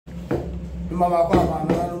Mama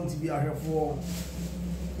Papa, I don't to be a here for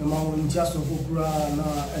Mamma just of Kukura,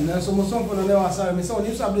 and then some for the never side. Miss on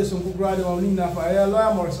you subject some Kukura or Nina for a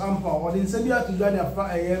lawyer Maurice Ampaw, or in Serbia to join a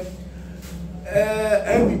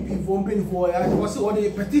NPP for paying for I was on a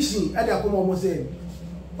petition at the Agyapong say.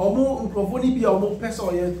 Or more microphone be or more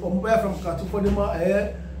person yet, or more from Katuponema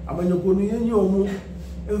air, I mean, you're going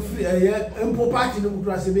to free a Ampaw party of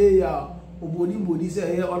Krasibea, or body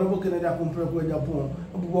say, or no Canada compare with Japan,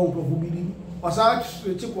 or won't probably. Or such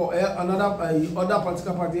another other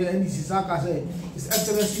political party, and this is say His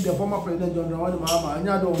Excellency the former President John Dramani Mahama, and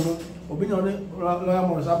I don't know, or being on it, lawyer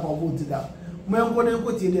Maurice Ampaw voted that. When one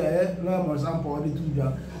go to the lawyer Maurice Ampaw, the two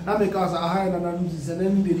that make us a higher than analysis and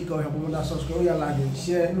then the recovery of that subscribe your land,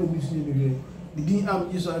 share no business. The D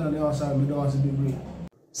am is on the other side, we don't want to be great.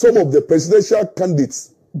 Some of the presidential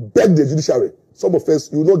candidates beg the judiciary. Some of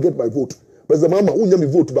us, you will not get my vote. President Mama, who me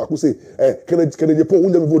vote back, who say, can Agyapong, who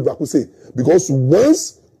me vote back, who say, because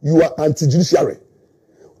once you are anti-judiciary,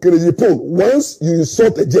 can Agyapong, once you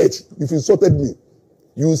insult a judge, you've insulted me,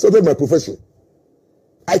 you insulted my profession.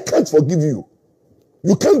 I can't forgive you.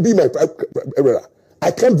 You can't be my error.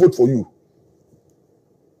 I can't vote for you.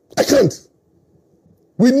 I can't.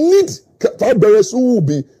 We need Flagbearers who will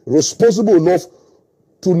be responsible enough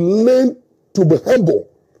to learn to be humble.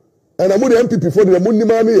 And I'm the MPP for the money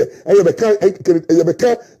money, and you become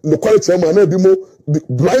the quality chairman, and be more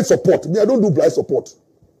blind support. I don't do blind support.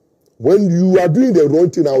 When you are doing the wrong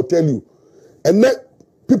thing, I'll tell you. And then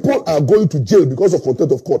people are going to jail because of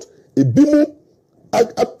contempt of court. A bimo,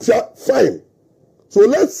 fine. So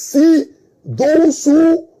let's see those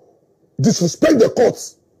who disrespect the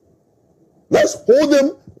courts. Let's hold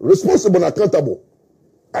them responsible and accountable.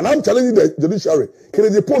 And I'm challenging the judiciary. Can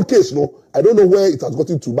the Agyapong case, no, I don't know where it has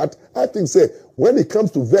gotten to, but I think, say, when it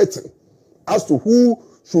comes to vetting, as to who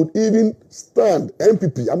should even stand,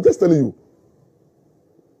 MPP, I'm just telling you,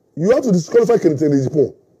 you have to disqualify Kenneth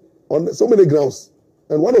Agyapong on so many grounds.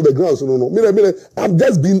 And one of the grounds, I'm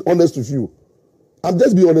just being honest with you. I'm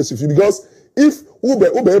just being honest with you, because if Ube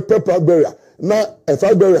Flagbearer, now a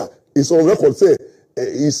Flagbearer is on record, say,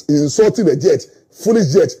 is insulting a judge,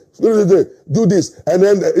 foolish judge, do this, and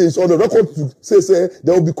then it's on the record to say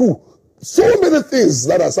there will be coup. So many things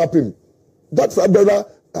that has happened. That Flagbearer,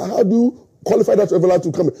 how do you qualify that Flagbearer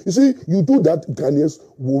to come? You see, you do that, Ghanaians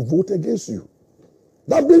will vote against you.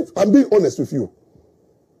 I'm being honest with you.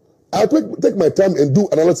 I'll take my time and do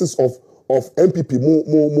analysis of MPP,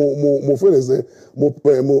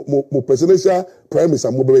 more presidential prime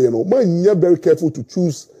minister, man, you're very careful to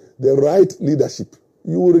choose the right leadership.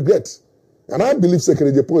 You will regret. And I believe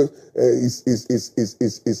Secretary Agyapong is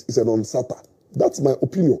an unsata. That's my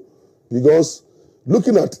opinion. Because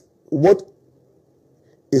looking at what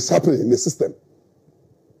is happening in the system,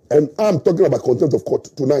 and I'm talking about contempt of court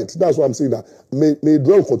tonight. That's why I'm saying that may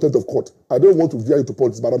dwell contempt of court. I don't want to veer into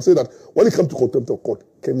politics, but I'm saying that when it comes to contempt of court,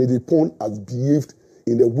 Kenneth Agyapong has behaved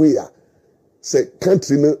in a way say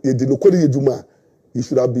country he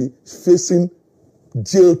should have been facing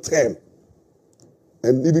jail term.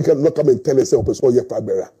 And even cannot come and tell us, oh, yeah,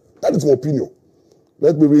 Flagbearer. That is my opinion.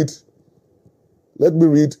 Let me read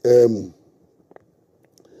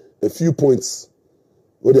a few points.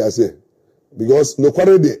 What did I say? Because no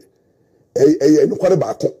quarter day, no quarter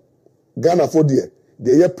back. Ghana for the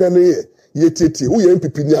year penny, ye titi, who ye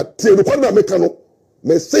MPP near, no quarter mechano,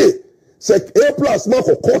 may say, A plus mark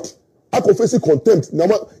of court, I confess contempt,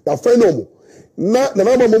 Nama, ya friend na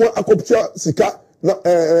mama akopcha sika,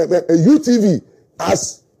 UTV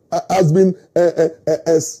has been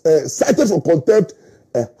cited for contempt,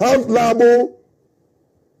 have liable,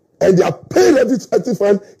 and they are paying every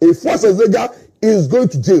fine. A force Zega is going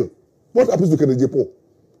to jail. What happens to Kenneth Agyapong?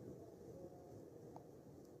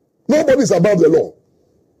 Nobody is above the law.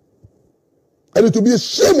 And it will be a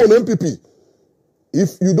shame on MPP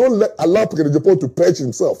if you don't allow Kenneth Agyapong to purge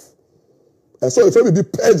himself. And so if I be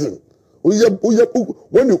purging,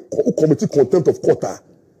 when you commit contempt of court,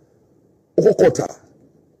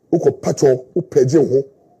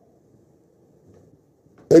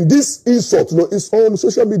 and this insult, is on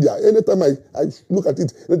social media. Anytime I look at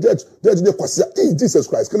it, the judge, Jesus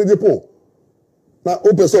Christ, Kenneth Agyapong. Now,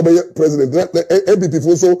 open so by president, MPP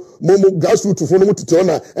for so, Momo grassroots to follow to turn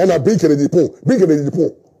and I bring Kenneth Agyapong. Bring Kenneth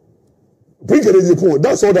Agyapong. Bring Kenneth Agyapong.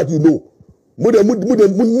 That's all that you know.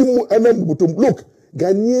 Look,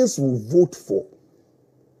 Ghanaians will vote for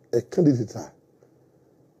a candidate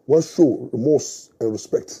will show remorse and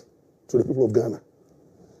respect to the people of Ghana.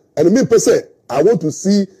 And me per se, I want to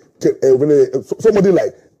see somebody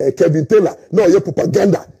like Kevin Taylor, no, your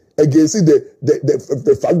propaganda against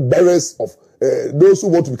the Flagbearers of those who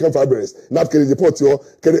want to become fibers. Now can report your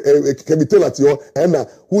can be tell at your and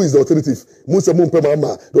who is the alternative? Musa Mumpe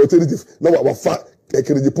Mama, the alternative. Now our fat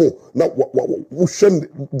can report. Now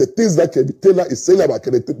the things that can be Taylor is saying about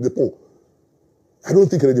can report. I don't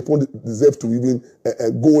think Kennedy Pond deserves to even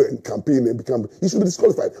go and campaign and become. He should be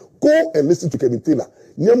disqualified. Go and listen to Kevin Taylor.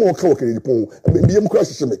 Nyamo Kawa Kennedy Pond. Be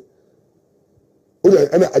crash shame.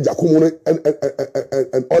 And Agyapong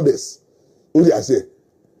and others. I say.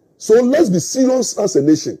 So let's be serious as a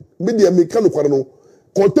nation. Media mekano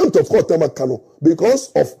contempt of court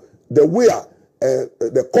because of the way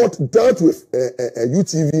the court dealt with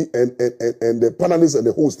UTV and the panelists and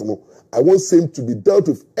the host. I want same to be dealt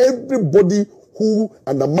with everybody who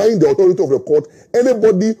undermine the authority of the court,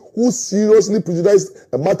 anybody who seriously prejudiced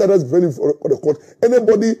a matter that's very for the court,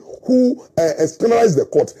 anybody who scandalized the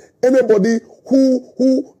court, anybody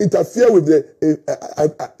who interfere with the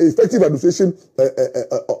effective administration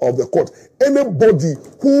of the court, anybody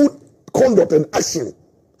who conduct an action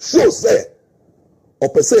shows say or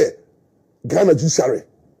per se Ghana judiciary.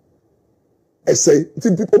 I say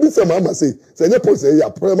people say mama say any point say yeah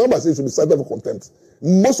mama say should be cited for contempt.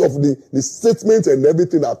 Most of the statements and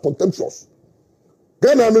everything are contemptuous.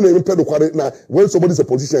 Ghana no even pay the quarry now. When somebody is a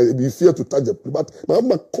politician, you fear to touch it. But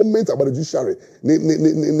my comment about the judiciary,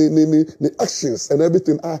 the actions and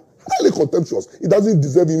everything are highly contemptuous. It doesn't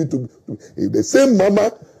deserve even to the same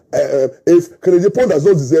mama. If Kennedy Pond does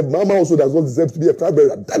not deserve, mama also does not deserve to be a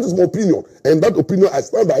flag-bearer. That is my opinion, and that opinion I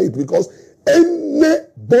stand by it because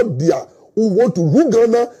anybody who want to rule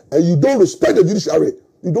Ghana and you don't respect the judiciary,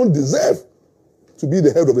 you don't deserve to be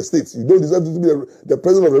the head of the state. You don't deserve to be the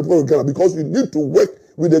president of the Republic of Ghana because you need to work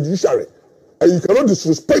with the judiciary. And you cannot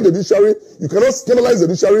disrespect the judiciary, you cannot scandalize the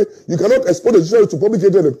judiciary, you cannot expose the judiciary to public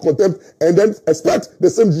hatred and contempt, and then expect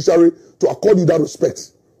the same judiciary to accord you that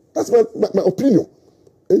respect. That's my opinion.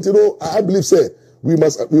 And you know, I believe, say, we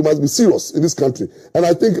must be serious in this country. And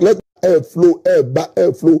I think let air flow,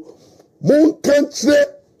 air flow. Mon country,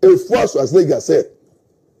 a force as Lega said,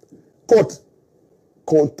 court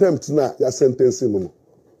contempt now, your sentencing no.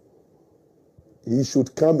 He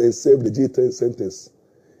should come and serve the J10 sentence.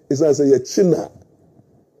 It's like say China.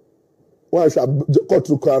 Why should court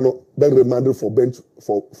to Kano been remanded for bench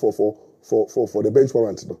for the bench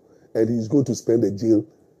warrant, no? And he's going to spend the jail,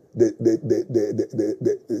 the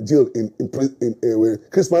jail in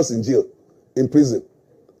Christmas in jail, in prison.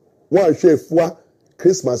 Why chef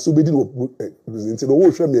Christmas so be did into the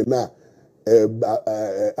whole shame now.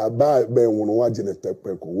 Aba be won wa generator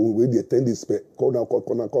peko we dey attend this corner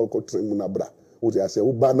tremuna bra o dey say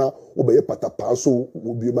o ba na o be patapa so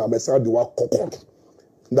obi ma mesa de wa kokot.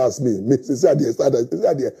 That's me say dey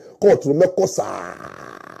court no mekosa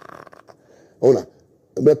ona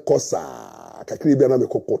mekosa kakiri bia na me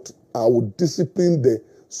kokot. I will discipline the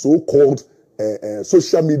so-called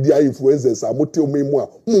social media influencers amote o me mu a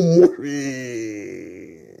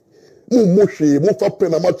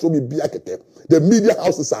the media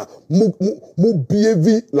houses are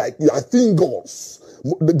behaving like you are thingos.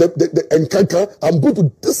 I'm going to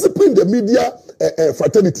discipline the media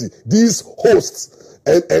fraternity, these hosts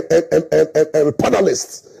and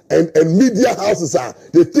panelists and media houses are.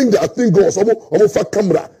 They think they are thingos.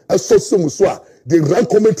 Camera, they run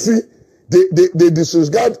commentary. They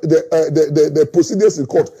disregard the procedures in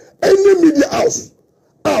court. Any media house,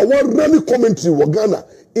 one running commentary in Ghana.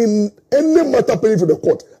 In any matter pending for the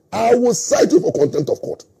court, I will cite you for contempt of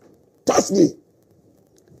court. Trust me.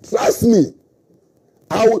 Trust me.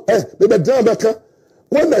 I will.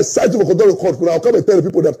 When I cite you for contempt of court, I'll come and tell the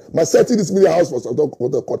people that my citing this media house for contempt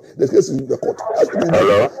of the court. The case is in the court.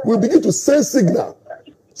 We'll begin to send signal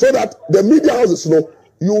so that the media houses know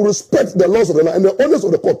you respect the laws of the land and the honors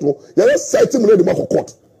of the court. You're not citing the mark of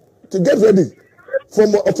court to get ready.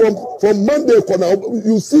 From Monday,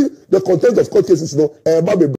 you see the content of court cases,